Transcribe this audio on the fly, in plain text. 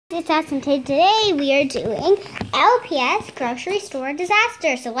It's us, and today we are doing LPS grocery store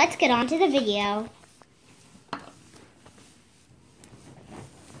disaster. So let's get on to the video.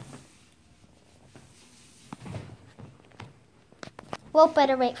 We'll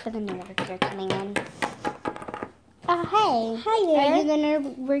better wait for the new worker coming in. Hey. Hi there. Are you the new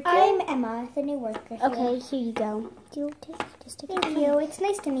worker? I'm Emma, the new worker here. Okay, here you go. Thank you. It's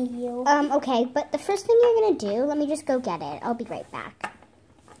nice to meet you. Okay, but the first thing you're going to do, let me just go get it. I'll be right back.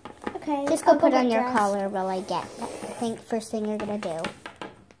 Okay. Just go put on your collar while I get it. First thing you're going to do.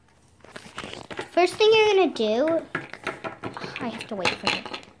 First thing you're going to do, I have to wait for it.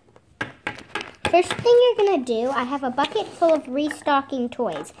 First thing you're going to do, I have a bucket full of restocking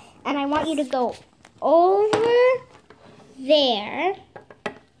toys. And I want you to go over there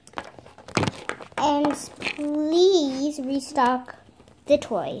and please restock the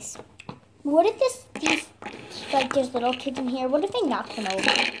toys. What if there's little kids in here? What if I knock them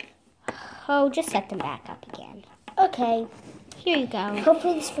over? Oh, just set them back up again. Okay. Here you go.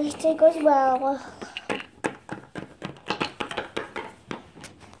 Hopefully this first day goes well.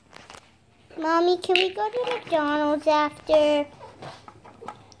 Mommy, can we go to McDonald's after?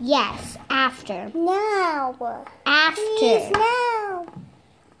 Yes, after. Now. After. Please, now.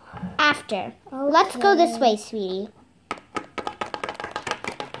 After. Okay. Let's go this way, sweetie.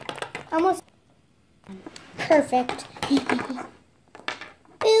 Almost. Perfect.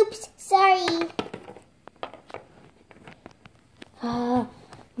 Oops, sorry.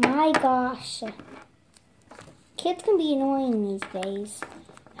 My gosh. Kids can be annoying these days.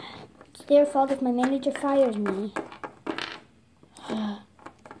 It's their fault if my manager fires me.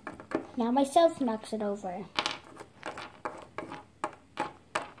 Now myself knocks it over.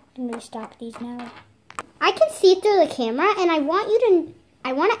 Can we restock these now? I can see through the camera, and I want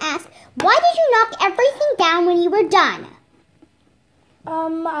to ask, why did you knock everything down when you were done?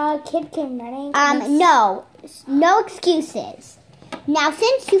 A kid came running. No excuses. Now,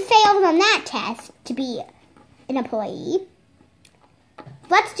 since you failed on that test to be an employee,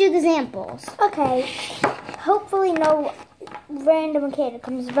 let's do the samples. Okay. Hopefully no random kid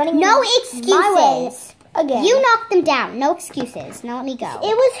comes running No my way excuses. again. You knocked them down. No excuses. Now let me go.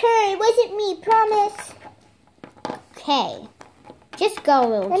 It was her. It wasn't me. Promise. Okay. Just go,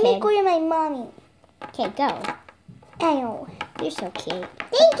 little Let kid. me go to my mommy. Okay, go. Ow. You're so cute.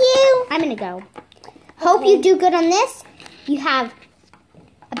 Thank you. I'm going to go. Hope you do good on this. You have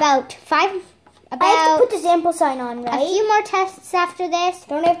about I have to put the sample sign on, right? a few more tests after this.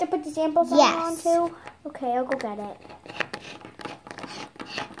 Don't I have to put the sample sign on Yes. too? Okay, I'll go get it.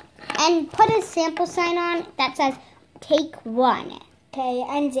 And put a sample sign on that says, take one. Okay,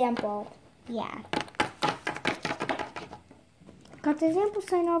 and sample. Yeah. Got the sample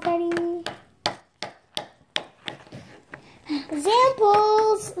sign already.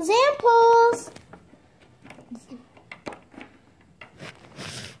 Samples! Samples!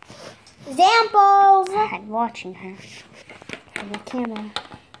 Samples! I'm watching her on the camera.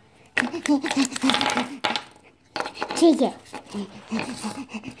 Take it.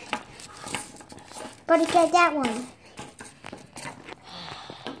 Gotta get that one.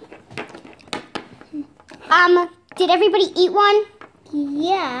 Did everybody eat one?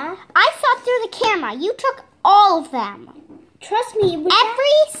 Yeah. I saw through the camera. You took all of them. Trust me.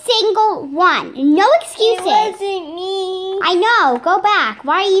 Every single one. No excuses. It wasn't me. I know. Go back.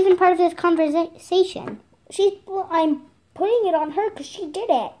 Why are you even part of this conversation? I'm putting it on her because she did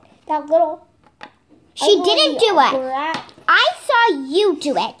it. That little. She didn't do it. Brat. I saw you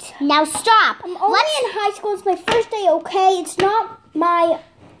do it. Now stop. I'm only in high school. It's my first day, okay? It's not my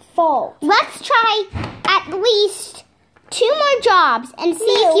fault. Let's try at least 2 more jobs and see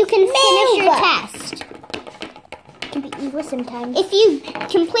if you can finish your test. It can be evil sometimes. If you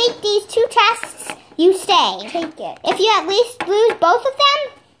complete these 2 tests, you stay. Take it. If you at least lose both of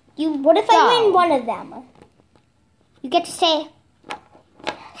them, you What if I win one of them? You get to stay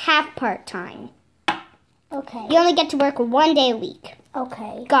half part-time. Okay. You only get to work 1 day a week.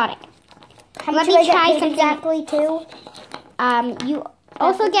 Okay. Got it. How Let much do me I get try paid something. exactly too? You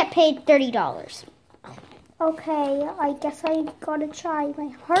also get paid $30. Okay, I guess I gotta try my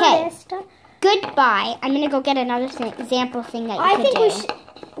hardest. Goodbye. I'm gonna go get another example thing that you I could think do. we should.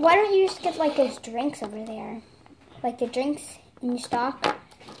 Why don't you just get like those drinks over there, like the drinks in stock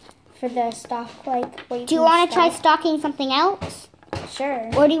for the stock, like. Do you want to try stocking something else,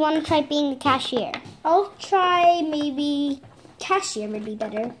 Sure. or do you want to try being the cashier? I'll try maybe cashier would be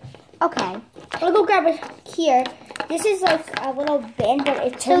better. Okay. I'll go grab it here. This is like a little bin, but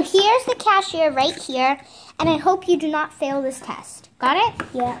it So turns. here's the cashier right here, and I hope you do not fail this test. Got it?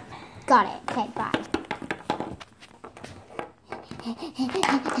 Yeah. Got it. Okay, bye.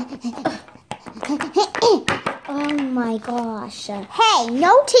 Oh my gosh. Hey,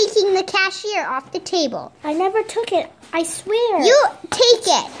 no taking the cashier off the table. I never took it. I swear. You take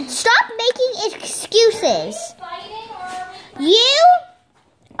it. Stop making excuses. You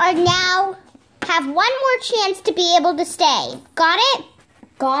are now have one more chance to be able to stay. Got it?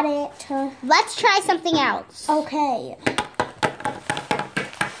 Got it. Let's try something else. Okay.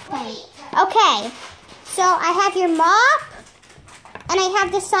 Okay. So I have your mop, and I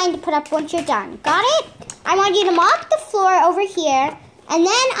have this sign to put up once you're done. Got it? I want you to mop the floor over here, and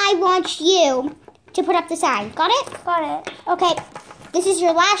then I want you to put up the sign. Got it? Got it. Okay. This is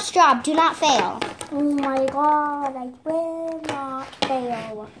your last job. Do not fail. Oh my god, I will not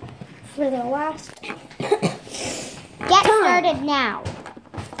fail. For the last Get started now.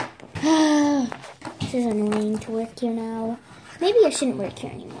 This is annoying to work here now. Maybe I shouldn't work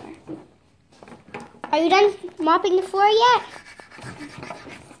here anymore. Are you done mopping the floor yet?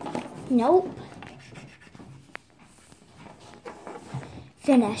 Nope.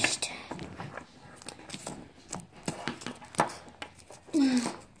 Finished.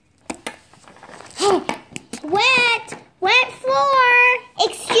 Wet floor.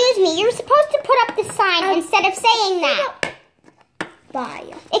 Excuse me, you're supposed to put up the sign instead of saying that. Bye.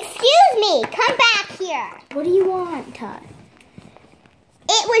 Excuse me, come back here. What do you want, Todd?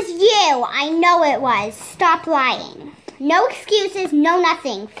 It was you. I know it was. Stop lying. No excuses, no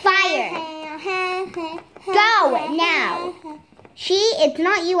nothing. Fired. Go now. It's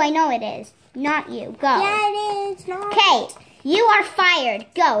not you. I know it is. Not you. Go. Yeah, it is. Not. Kate, you are fired.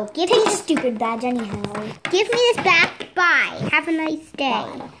 Go. Give me Take the this. stupid badge anyhow. Give me this back. Bye. Have a nice day.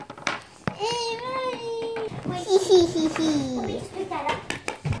 Bye. Hee hee hee hee.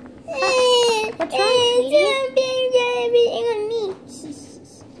 What's wrong, sweetie? on me.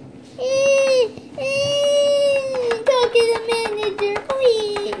 Talk to the manager,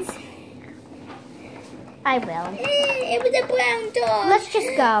 please. I will. It was a brown dog. Let's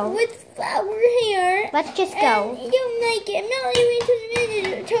just go. With flower hair. Let's just And go. you don't like it. Now you went to the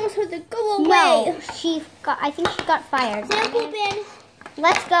manager. Tell her to go away. No, I think she got fired. Sample bin.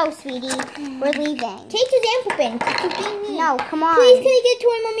 Let's go, sweetie. We're leaving. Take the sample bin. Keep being mean. No, come on. Please, can I get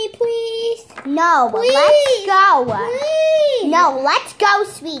toy, mommy, please? No, Please. let's go. Please. No, let's go,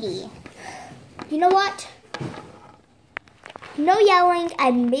 sweetie. You know what? No yelling,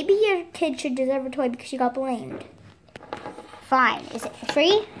 and maybe your kid should deserve a toy because she got blamed. Fine. Is it for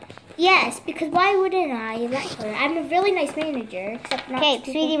free? Yes, because why wouldn't I let her? I'm a really nice manager, except not Okay,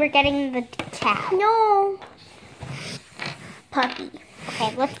 people- sweetie, we're getting the tab. No. Puppy.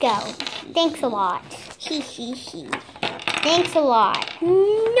 Okay, let's go. Thanks a lot. He. Thanks a lot.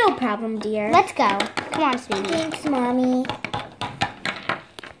 No problem, dear. Let's go. Come on, sweetie. Thanks, Mommy.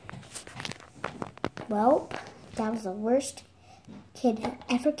 Well, that was the worst kid who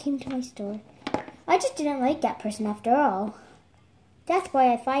ever came to my store. I just didn't like that person after all. That's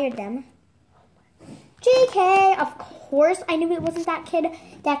why I fired them. JK, of course I knew it wasn't that kid.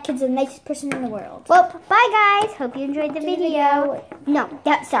 That kid's the nicest person in the world. Well, bye, guys. Hope you enjoyed the video.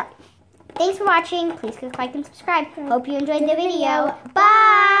 Sorry. Thanks for watching. Please click like and subscribe. Hope you enjoyed the video.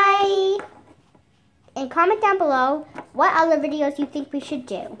 Bye. And comment down below what other videos you think we should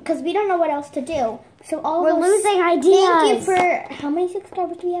do. Because we don't know what else to do. So We're losing ideas. Thank you for, how many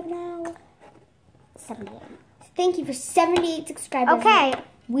subscribers do we have now? 78. Thank you for 78 subscribers. Okay.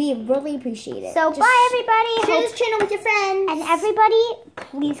 We really appreciate it. So Just bye, everybody. share this channel with your friends. And everybody,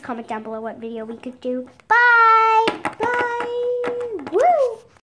 please comment down below what video we could do. Bye. Bye. Woo.